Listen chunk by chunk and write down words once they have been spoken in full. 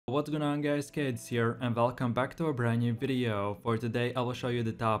What's going on guys, Kids here and welcome back to a brand new video. For today I will show you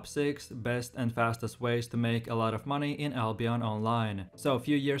the top 6 best and fastest ways to make a lot of money in Albion online. So a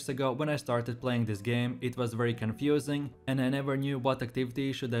few years ago when I started playing this game, it was very confusing and I never knew what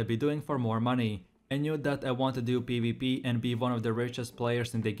activity should I be doing for more money. I knew that I want to do PvP and be one of the richest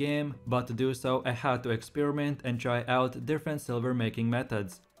players in the game, but to do so I had to experiment and try out different silver making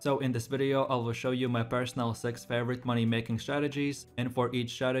methods. So in this video I will show you my personal 6 favorite money making strategies, and for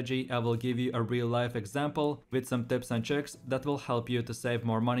each strategy I will give you a real life example with some tips and tricks that will help you to save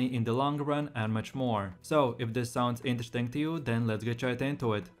more money in the long run and much more. So if this sounds interesting to you, then let's get right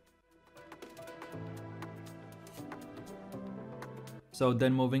into it. So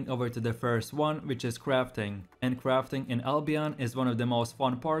then moving over to the first one, which is crafting. And crafting in Albion is one of the most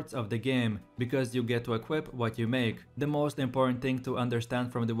fun parts of the game, because you get to equip what you make. The most important thing to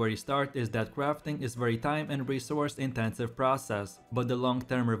understand from the very start is that crafting is very time and resource intensive process, but the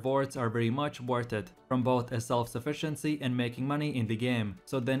long-term rewards are very much worth it, from both a self-sufficiency and making money in the game.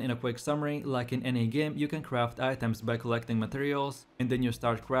 So then in a quick summary, like in any game, you can craft items by collecting materials, and then you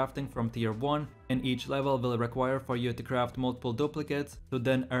start crafting from tier 1, and each level will require for you to craft multiple duplicates to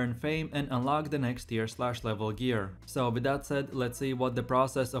then earn fame and unlock the next tier/level gear. So with that said, let's see what the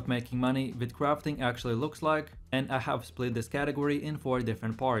process of making money with crafting actually looks like, and I have split this category in 4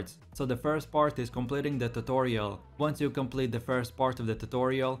 different parts. So the first part is completing the tutorial. Once you complete the first part of the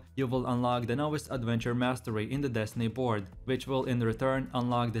tutorial, you will unlock the Novice Adventure Mastery in the Destiny board, which will in return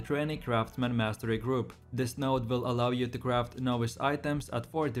unlock the Trainee Craftsman Mastery group. This node will allow you to craft Novice items at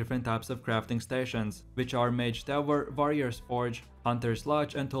 4 different types of crafting stations, which are Mage Tower, Warrior's Forge, Hunter's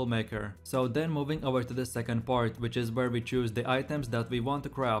Lodge and Toolmaker. So then moving over to the second part, which is where we choose the items that we want to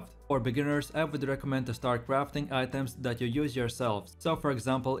craft. For beginners, I would recommend to start crafting items that you use yourselves. So for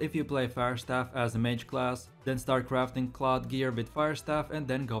example, if you play Firestaff as a mage class, then start crafting cloth gear with Firestaff and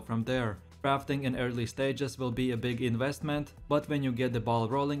then go from there. Crafting in early stages will be a big investment, but when you get the ball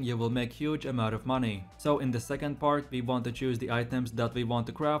rolling you will make huge amount of money. So in the second part we want to choose the items that we want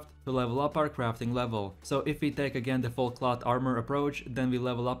to craft to level up our crafting level. So if we take again the full cloth armor approach, then we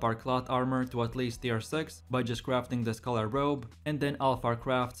level up our cloth armor to at least tier 6 by just crafting the Scholar robe, and then all of our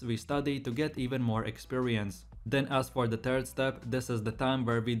crafts we study to get even more experience. Then as for the third step, this is the time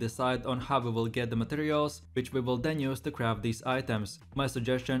where we decide on how we will get the materials, which we will then use to craft these items. My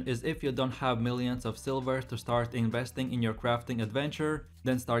suggestion is, if you don't have millions of silver to start investing in your crafting adventure,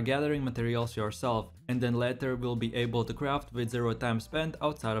 then start gathering materials yourself, and then later we'll be able to craft with 0 time spent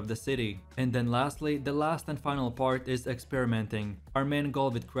outside of the city. And then lastly, the last and final part is experimenting. Our main goal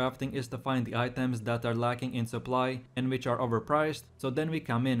with crafting is to find the items that are lacking in supply and which are overpriced, so then we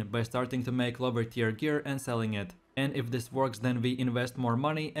come in by starting to make lower tier gear and selling it. And if this works, then we invest more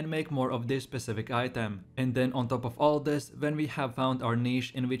money and make more of this specific item. And then on top of all this, when we have found our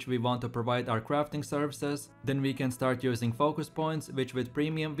niche in which we want to provide our crafting services, then we can start using focus points, which with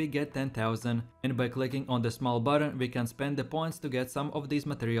premium we get 10,000, and by clicking on the small button we can spend the points to get some of these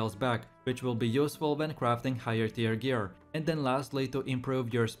materials back, which will be useful when crafting higher tier gear. And then lastly, to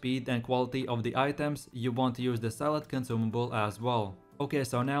improve your speed and quality of the items, you want to use the salad consumable as well. Okay,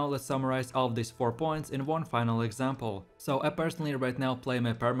 so now let's summarize all of these 4 points in one final example. So I personally right now play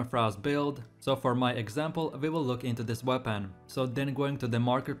my permafrost build, so for my example we will look into this weapon. So then going to the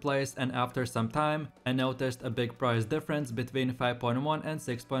marketplace, and after some time I noticed a big price difference between 5.1 and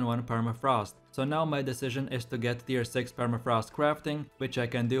 6.1 permafrost. So now my decision is to get tier 6 permafrost crafting, which I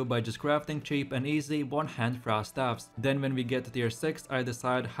can do by just crafting cheap and easy one-hand frost staffs. Then when we get to tier 6, I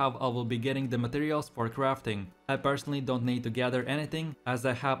decide how I will be getting the materials for crafting. I personally don't need to gather anything, as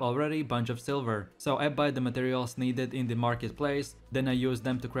I have already a bunch of silver. So I buy the materials needed in the marketplace, then I use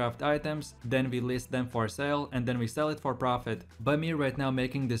them to craft items, then we list them for sale, and then we sell it for profit. By me right now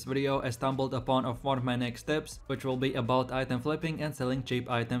making this video, I stumbled upon one of my next tips, which will be about item flipping and selling cheap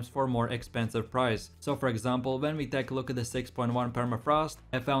items for more expensive price. So for example, when we take a look at the 6.1 permafrost,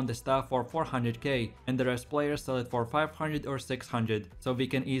 I found the stuff for 400k, and the rest players sell it for 500 or 600, so we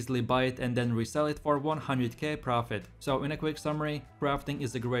can easily buy it and then resell it for 100k profit. So in a quick summary, crafting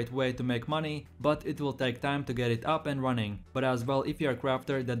is a great way to make money, but it will take time to get it up and running. But as well, if you're a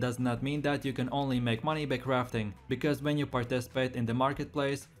crafter, that does not mean that you can only make money by crafting, because when you participate in the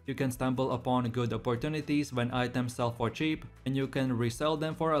marketplace, you can stumble upon good opportunities when items sell for cheap, and you can resell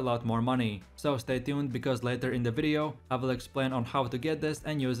them for a lot more money. So stay tuned, because later in the video I will explain on how to get this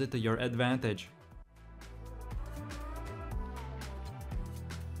and use it to your advantage.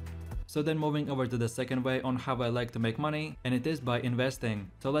 So then moving over to the second way on how I like to make money, and it is by investing.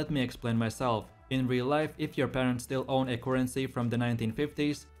 So let me explain myself. In real life, if your parents still own a currency from the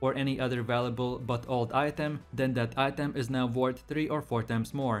 1950s or any other valuable but old item, then that item is now worth 3 or 4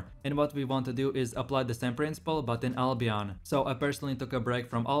 times more. And what we want to do is apply the same principle but in Albion. So I personally took a break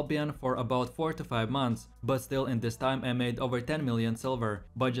from Albion for about 4 to 5 months, but still in this time I made over 10 million silver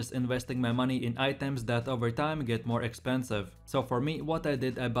by just investing my money in items that over time get more expensive. So for me, what I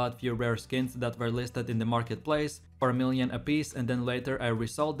did, I bought few rare skins that were listed in the marketplace for $1 million a piece, and then later I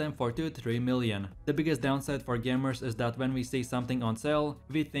resold them for 2 to 3 million. The biggest downside for gamers is that when we see something on sale,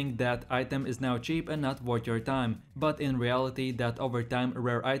 we think that item is now cheap and not worth your time, but in reality that over time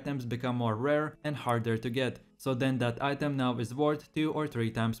rare items become more rare and harder to get. So then that item now is worth 2 or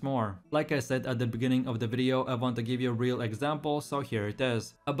 3 times more. Like I said at the beginning of the video, I want to give you a real example, so here it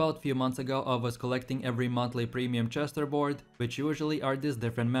is. About few months ago I was collecting every monthly premium chester board, which usually are these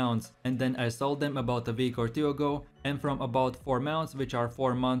different mounts, and then I sold them about a week or 2 ago, and from about 4 mounts, which are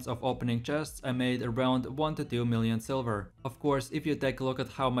 4 months of opening chests, I made around 1 to 2 million silver. Of course, if you take a look at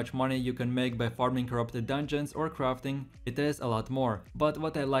how much money you can make by farming corrupted dungeons or crafting, it is a lot more. But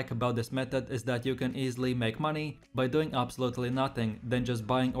what I like about this method is that you can easily make money by doing absolutely nothing, than just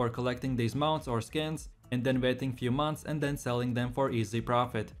buying or collecting these mounts or skins, and then waiting few months and then selling them for easy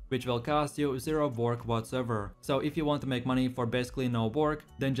profit, which will cost you zero work whatsoever. So if you want to make money for basically no work,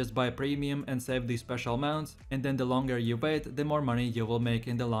 then just buy premium and save these special mounts, and then the longer you wait, the more money you will make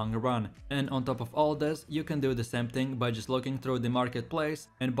in the long run. And on top of all this, you can do the same thing by just looking through the marketplace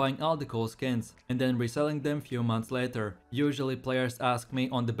and buying all the cool skins, and then reselling them few months later. Usually players ask me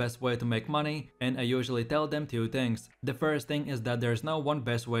on the best way to make money, and I usually tell them 2 things. The first thing is that there's no one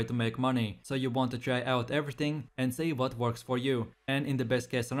best way to make money, so you want to try out everything and see what works for you, and in the best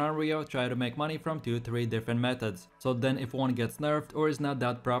case scenario try to make money from 2-3 different methods. So then if one gets nerfed or is not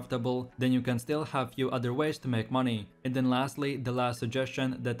that profitable, then you can still have few other ways to make money. And then lastly, the last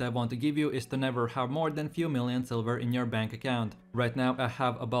suggestion that I want to give you is to never have more than few million silver in your bank account. Right now I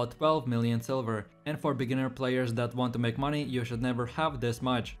have about 12 million silver, and for beginner players that want to make money, you should never have this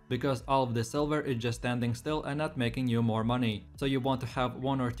much, because all of the silver is just standing still and not making you more money. So you want to have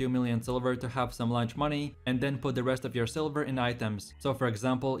 1 or 2 million silver to have some lunch money, and then put the rest of your silver in items. So for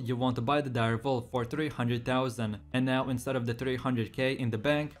example, you want to buy the dire wolf for 300,000, and now instead of the 300k in the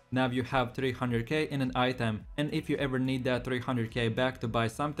bank, now you have 300k in an item, and if you ever need that 300k back to buy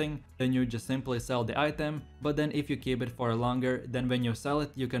something, then you just simply sell the item. But then if you keep it for longer, then when you sell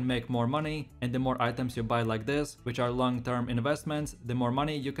it you can make more money, and the more items you buy like this, which are long-term investments, the more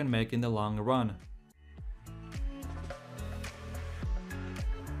money you can make in the long run.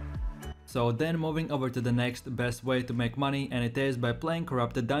 So then moving over to the next best way to make money, and it is by playing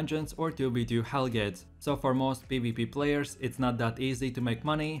corrupted dungeons or 2v2 hellgates. So for most PvP players, it's not that easy to make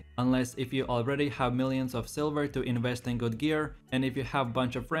money, unless if you already have millions of silver to invest in good gear, and if you have a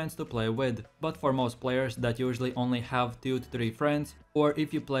bunch of friends to play with. But for most players that usually only have 2 to 3 friends, or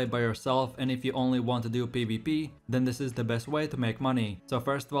if you play by yourself and if you only want to do PvP, then this is the best way to make money. So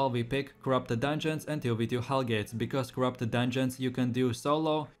first of all, we pick corrupted dungeons and 2v2 hellgates, because corrupted dungeons you can do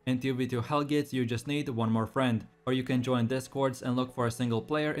solo, and 2v2 hellgates you just need one more friend. Or you can join discords and look for a single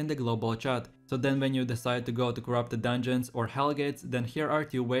player in the global chat. So then when you decide to go to corrupted dungeons or hellgates, then here are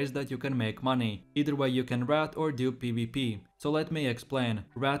 2 ways that you can make money. Either way you can rat or do PvP. So let me explain.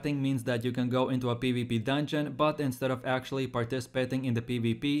 Ratting means that you can go into a PvP dungeon, but instead of actually participating in the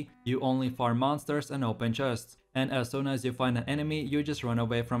PvP, you only farm monsters and open chests. And as soon as you find an enemy, you just run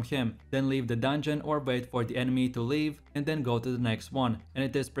away from him, then leave the dungeon or wait for the enemy to leave and then go to the next one. And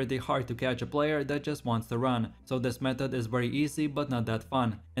it is pretty hard to catch a player that just wants to run. So this method is very easy but not that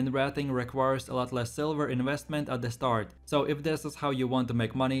fun. And ratting requires a lot less silver investment at the start. So if this is how you want to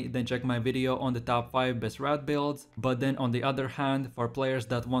make money, then check my video on the top 5 best rat builds. But then on the other hand, for players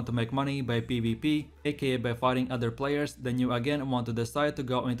that want to make money by PvP, aka by fighting other players, then you again want to decide to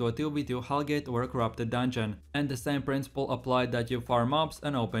go into a 2v2 hellgate or a corrupted dungeon. And the same principle applied that you farm mobs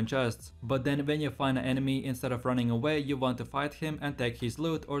and open chests. But then when you find an enemy, instead of running away, you want to fight him and take his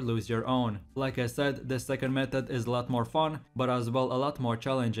loot or lose your own. Like I said, the second method is a lot more fun, but as well a lot more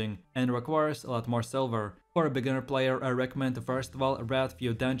challenging, and requires a lot more silver. For a beginner player, I recommend to first of all rat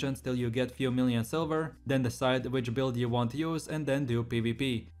few dungeons till you get few million silver, then decide which build you want to use and then do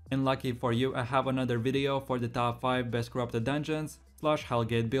PvP. And lucky for you, I have another video for the top 5 best corrupted dungeons /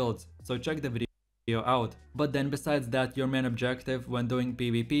 hellgate builds, so check the video out. But then besides that, your main objective when doing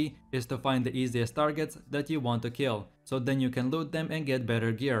PvP is to find the easiest targets that you want to kill, so then you can loot them and get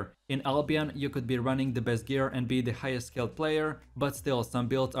better gear. In Albion, you could be running the best gear and be the highest skilled player, but still some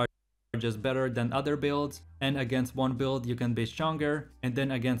builds are just better than other builds, and against one build you can be stronger, and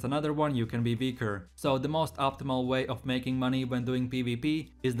then against another one you can be weaker. So the most optimal way of making money when doing PvP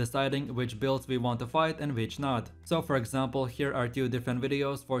is deciding which builds we want to fight and which not. So for example, here are two different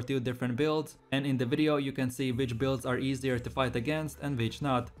videos for two different builds, and in the video you can see which builds are easier to fight against and which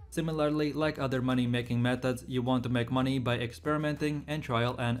not. Similarly, like other money making methods, you want to make money by experimenting and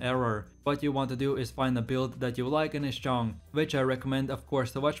trial and error. What you want to do is find a build that you like and is strong, which I recommend of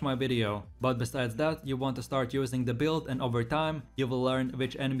course to watch my video. But besides that, you want to start using the build, and over time you will learn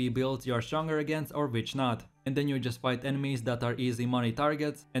which enemy builds you are stronger against or which not. And then you just fight enemies that are easy money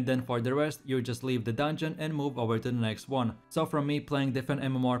targets, and then for the rest you just leave the dungeon and move over to the next one. So from me playing different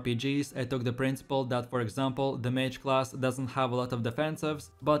MMORPGs, I took the principle that, for example, the mage class doesn't have a lot of defensives,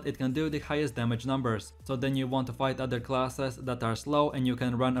 but it can do the highest damage numbers. So then you want to fight other classes that are slow and you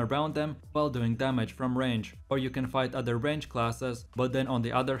can run around them while doing damage from range. Or you can fight other range classes, but then on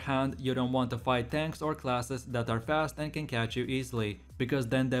the other hand you don't want to fight tanks or classes that are fast and can catch you easily, because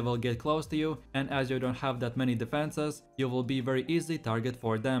then they will get close to you, and as you don't have that many defenses, you will be very easy target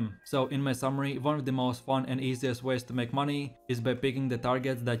for them. So in my summary, one of the most fun and easiest ways to make money is by picking the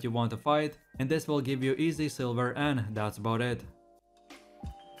targets that you want to fight, and this will give you easy silver, and that's about it.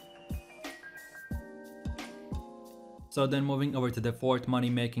 So then moving over to the fourth money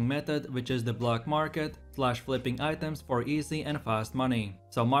making method, which is the black market / flipping items for easy and fast money.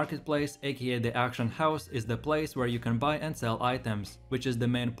 So marketplace, aka the auction house, is the place where you can buy and sell items, which is the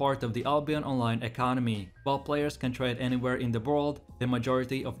main part of the Albion online economy. While players can trade anywhere in the world, the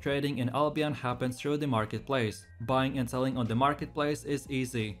majority of trading in Albion happens through the marketplace. Buying and selling on the marketplace is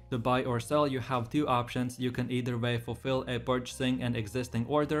easy. To buy or sell, you have two options. You can either way fulfill a purchasing an existing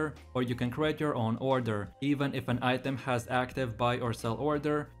order, or you can create your own order. Even if an item has active buy or sell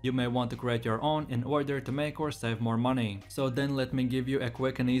order, you may want to create your own in order to make or save more money. So then let me give you a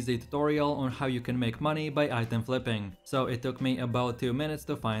quick and easy tutorial on how you can make money by item flipping. So it took me about 2 minutes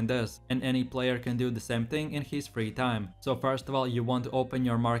to find this, and any player can do the same thing in his free time. So first of all, you want to open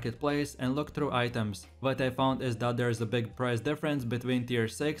your marketplace and look through items. What I found is that there is a big price difference between tier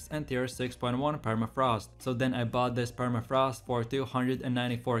 6 and tier 6.1 permafrost. So then I bought this permafrost for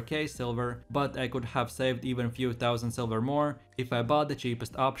 294k silver, but I could have saved even few thousand silver more if I bought the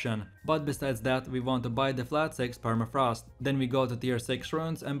cheapest option. But besides that, we want to buy the flat 6 permafrost. Then we go to tier 6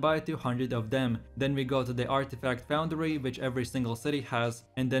 runes and buy 200 of them. Then we go to the artifact foundry, which every single city has,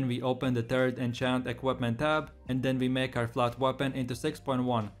 and then we open the third enchant equipment tab, and then we make our flat weapon into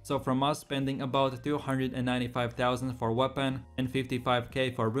 6.1. So from us spending about 295,000 for weapon and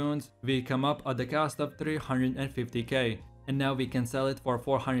 55k for runes, we come up at the cost of 350k. And now we can sell it for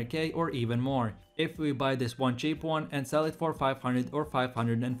 400k or even more if we buy this one cheap one and sell it for 500 or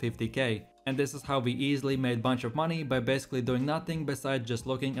 550k. And this is how we easily made bunch of money by basically doing nothing besides just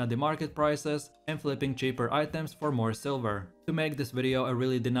looking at the market prices and flipping cheaper items for more silver. To make this video, I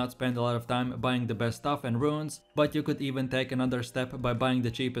really did not spend a lot of time buying the best stuff and runes, but you could even take another step by buying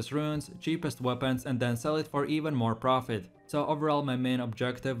the cheapest runes, cheapest weapons, and then sell it for even more profit. So overall, my main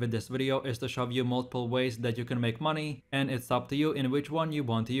objective with this video is to show you multiple ways that you can make money, and it's up to you in which one you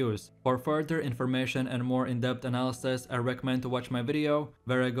want to use. For further information and more in-depth analysis, I recommend to watch my video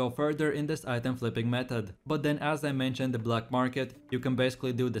where I go further in this item flipping method. But then, as I mentioned, the black market, you can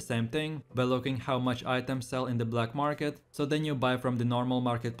basically do the same thing by looking how much items sell in the black market, so then you buy from the normal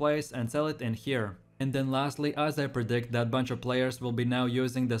marketplace and sell it in here. And then lastly, as I predict that bunch of players will be now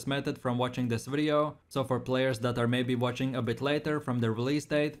using this method from watching this video, so for players that are maybe watching a bit later from the release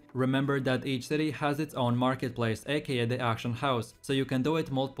date, remember that each city has its own marketplace, aka the auction house, so you can do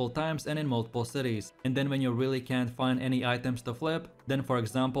it multiple times and in multiple cities. And then when you really can't find any items to flip, then for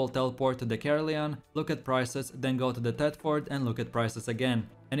example teleport to the Caerleon, look at prices, then go to the Thetford and look at prices again.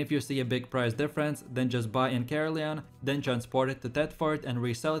 And if you see a big price difference, then just buy in Caerleon, then transport it to Thetford and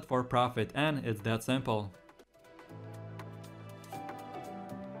resell it for profit, and it's that simple.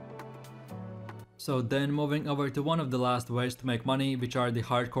 So then moving over to one of the last ways to make money, which are the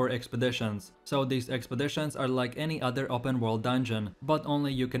hardcore expeditions. So these expeditions are like any other open world dungeon, but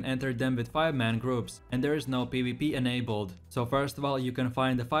only you can enter them with 5-man groups, and there is no PvP enabled. So first of all, you can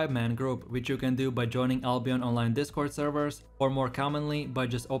find a 5-man group, which you can do by joining Albion online Discord servers, or more commonly by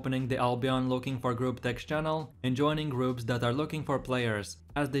just opening the Albion looking for group text channel and joining groups that are looking for players.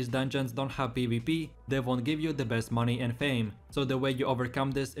 As these dungeons don't have PvP, they won't give you the best money and fame. So the way you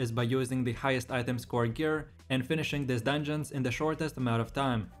overcome this is by using the highest item score gear and finishing these dungeons in the shortest amount of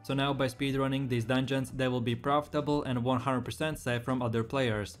time. So now by speedrunning these dungeons, they will be profitable and 100% safe from other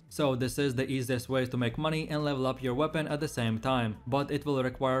players. So this is the easiest way to make money and level up your weapon at the same time, but it will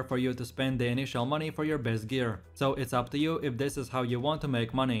require for you to spend the initial money for your base gear. So it's up to you if this is how you want to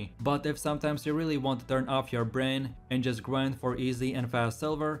make money. But if sometimes you really want to turn off your brain and just grind for easy and fast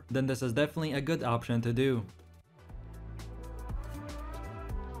silver, then this is definitely a good option to do.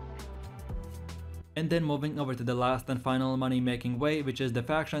 And then moving over to the last and final money making way, which is the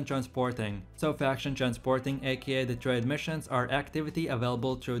faction transporting. So faction transporting, aka the trade missions, are activity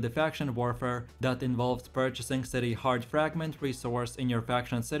available through the faction warfare that involves purchasing city hard fragment resource in your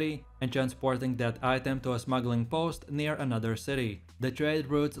faction city and transporting that item to a smuggling post near another city. The trade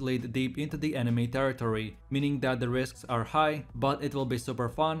routes lead deep into the enemy territory, meaning that the risks are high, but it will be super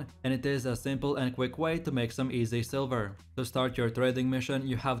fun, and it is a simple and quick way to make some easy silver. To start your trading mission,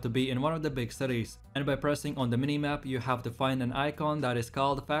 you have to be in one of the big cities, and by pressing on the minimap, you have to find an icon that is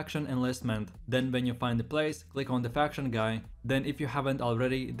called Faction Enlistment. Then when you find the place, click on the faction guy. Then if you haven't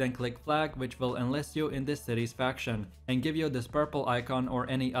already, then click flag, which will enlist you in this city's faction and give you this purple icon or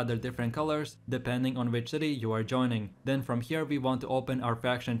any other different colors depending on which city you are joining. Then from here we want to open our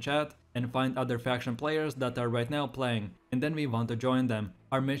faction chat and find other faction players that are right now playing, and then we want to join them.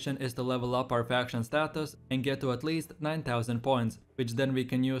 Our mission is to level up our faction status and get to at least 9,000 points, which then we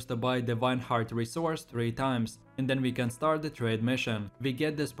can use to buy Divine Heart resource 3 times, and then we can start the trade mission. We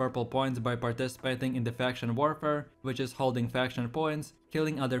get this purple points by participating in the faction warfare, which is holding faction points,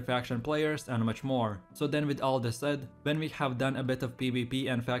 killing other faction players, and much more. So then with all this said, when we have done a bit of PvP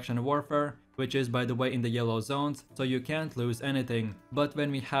and faction warfare, which is by the way in the yellow zones, so you can't lose anything. But when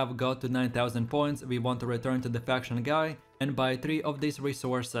we have got to 9,000 points, we want to return to the faction guy and buy 3 of these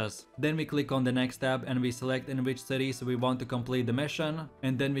resources. Then we click on the next tab and we select in which cities we want to complete the mission,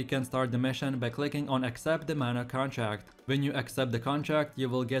 and then we can start the mission by clicking on accept the mana contract. When you accept the contract, you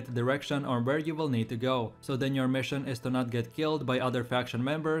will get direction on where you will need to go. So then your mission is to not get killed by other faction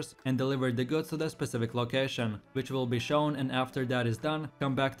members and deliver the goods to the specific location, which will be shown, and after that is done,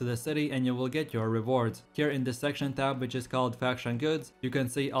 come back to the city and you will get your rewards. Here in this section tab, which is called faction goods, you can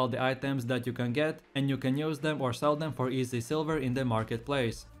see all the items that you can get, and you can use them or sell them for easy silver in the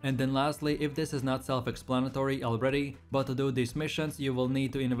marketplace. And then lastly, if this is not self-explanatory already, but to do these missions you will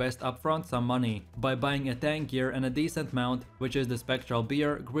need to invest upfront some money by buying a tank gear and a decent mount, which is the Spectral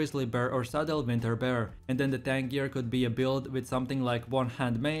Bear, Grizzly Bear or Saddle Winter Bear. And then the tank gear could be a build with something like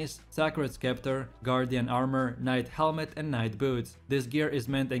one-hand mace, Sacred Scepter, Guardian Armor, Knight Helmet and Knight Boots. This gear is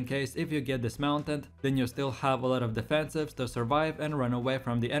meant in case if you get dismounted, then you still have a lot of defensives to survive and run away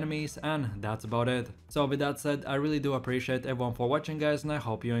from the enemies, and that's about it. So with that said, I really do appreciate everyone for watching guys, and I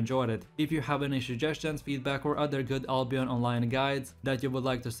hope you enjoyed it. If you have any suggestions, feedback or other good Albion online guides that you would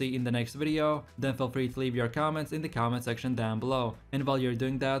like to see in the next video, then feel free to leave your comments in the comment section down below. And while you're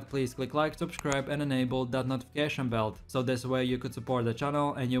doing that, please click like, subscribe and enable that notification bell, so this way you could support the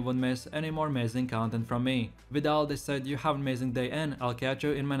channel and you won't miss any more amazing content from me. With all this said, you have an amazing day and I'll catch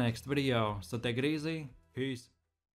you in my next video. So take it easy, peace.